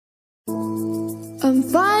I'm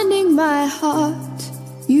finding my heart,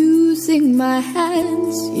 using my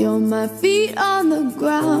hands. You're my feet on the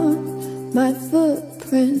ground, my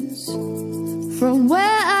footprints. From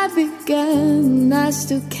where I began, I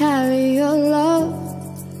still carry your love.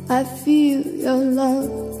 I feel your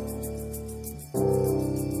love.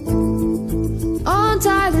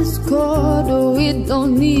 Untie this cord, oh, we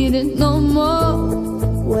don't need it no more.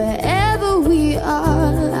 Wherever we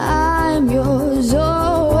are, I'm yours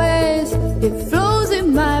always. It flows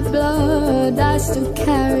in my blood, I still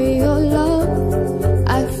carry your love.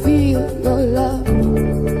 I feel your love.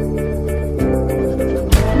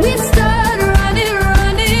 We start running,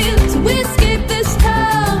 running till we escape this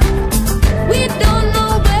town. We don't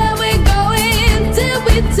know where we're going till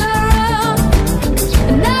we turn around.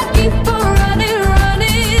 And I keep on running,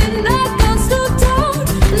 running, I can't slow down.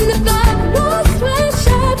 And the dark knows where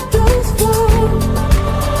shadows fall.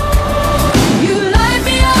 You light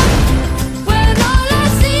me up when all I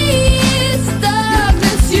see is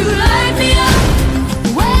darkness. You light me up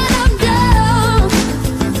when I'm down.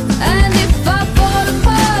 And if I fall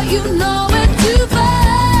apart, you know where to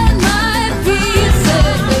find my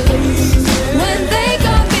pieces when they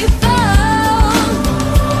can't be found.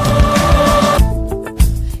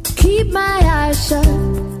 Keep my eyes shut,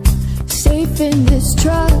 safe in this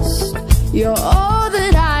trust. You're all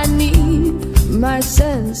that I need, my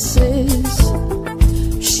senses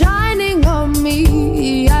shining on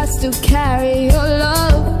me. I still carry your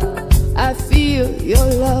love. I feel your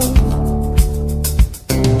love.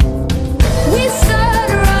 We start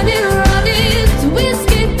running, running till we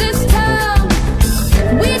escape this town.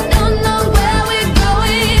 We don't know where we're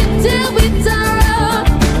going till we turn around.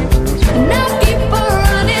 And I keep on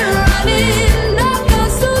running, running, I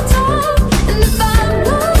can't slow down. And if I'm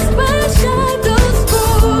lost where shadows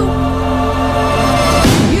fall,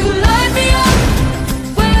 you light me up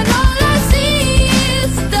when all I see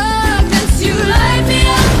is darkness. You light me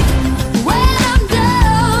up when I'm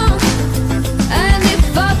down. And if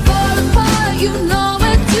I fall apart, you know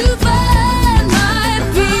where to find my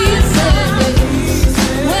pieces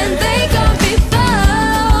when they can't be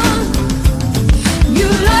found. You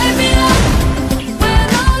light me up when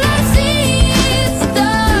all I see is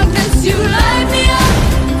darkness. You light me up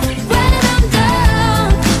when I'm down.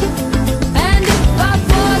 And if I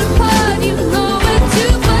fall apart, you know where to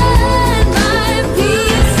find my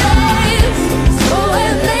pieces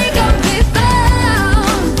when they can't be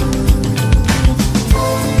found.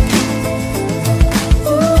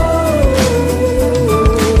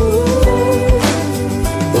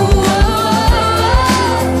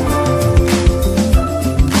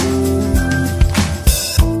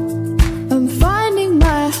 I'm finding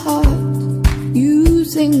my heart,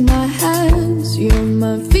 using my hands. You're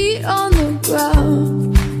my feet on the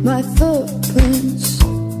ground, my footprints.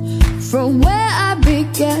 From where I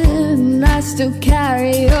began, I still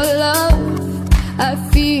carry your love. I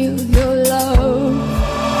feel your love.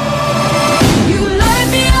 You light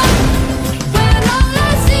me up when all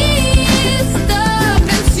I see is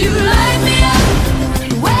darkness. You light me up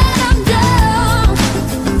when I'm down.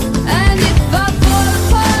 And if I fall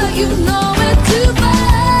apart, you know where to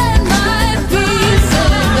find my pieces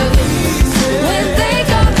when they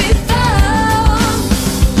can't be found.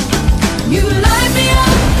 You light me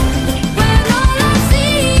up when all I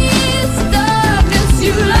see is darkness.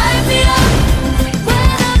 You light me up when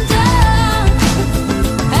I'm down.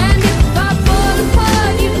 And if I fall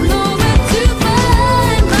apart, you know where to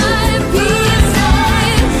find my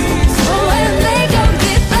pieces when they can't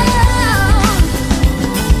be found.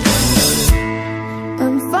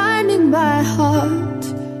 I'm finding my heart,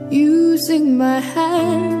 using my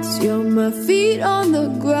hands. You're my feet on the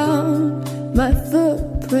ground, my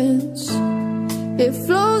footprints. It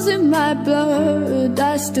flows in my blood,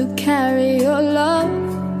 I still carry your love.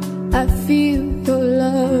 I feel your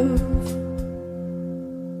love.